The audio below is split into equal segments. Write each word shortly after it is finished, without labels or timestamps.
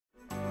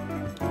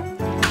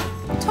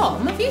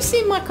Tom, have you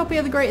seen my copy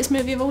of the greatest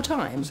movie of all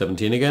time?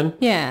 17 again?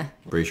 Yeah.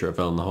 Pretty sure it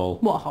fell in the hole.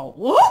 What hole?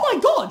 Oh my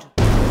god!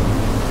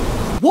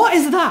 What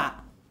is that?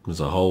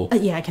 There's a hole.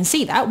 Yeah, I can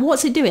see that.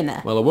 What's it doing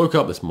there? Well, I woke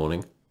up this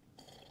morning.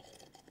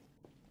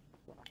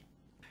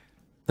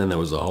 Then there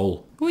was a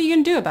hole. What are you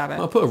going to do about it?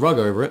 I put a rug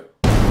over it.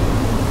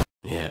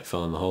 Yeah, it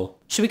fell in the hole.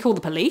 Should we call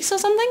the police or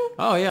something?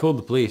 Oh yeah, called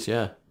the police,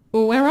 yeah.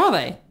 Well, where are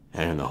they?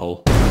 In the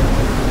hole.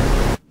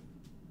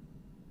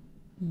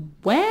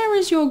 Where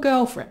is your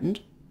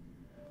girlfriend?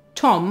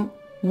 Tom,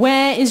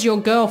 where is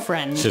your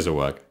girlfriend? She's at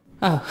work.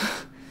 Oh.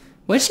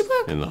 Where does she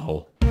work? In the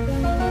hole.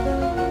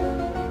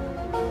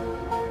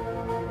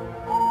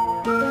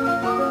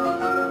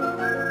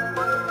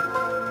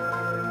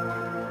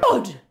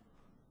 God!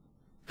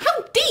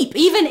 How deep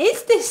even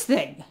is this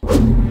thing?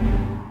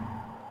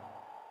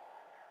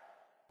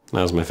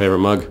 That was my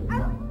favourite mug.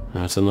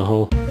 Now it's in the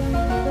hole.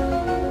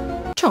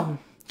 Tom,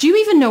 do you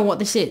even know what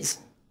this is?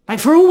 Like,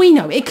 for all we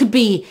know, it could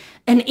be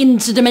an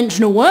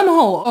interdimensional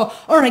wormhole,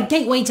 or a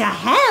gateway to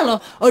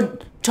hell, or...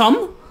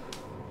 Tom?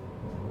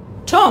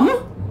 Tom?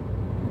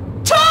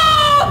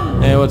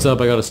 Tom! Hey, what's up?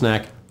 I got a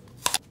snack.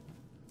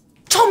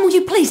 Tom, will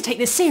you please take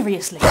this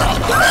seriously? What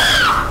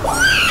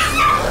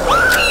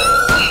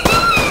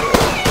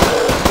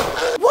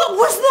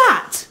was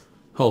that?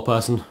 Hole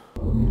person.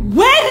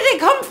 Where did it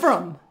come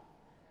from?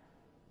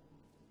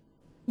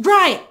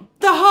 Right,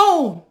 the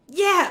hole.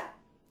 Yeah.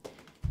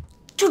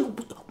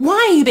 Dude,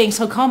 why are you being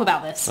so calm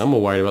about this? I'm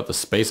more worried about the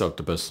space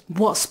octopus.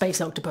 What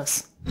space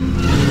octopus?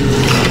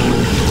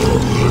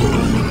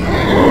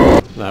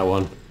 That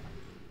one.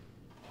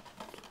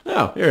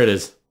 Oh, here it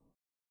is.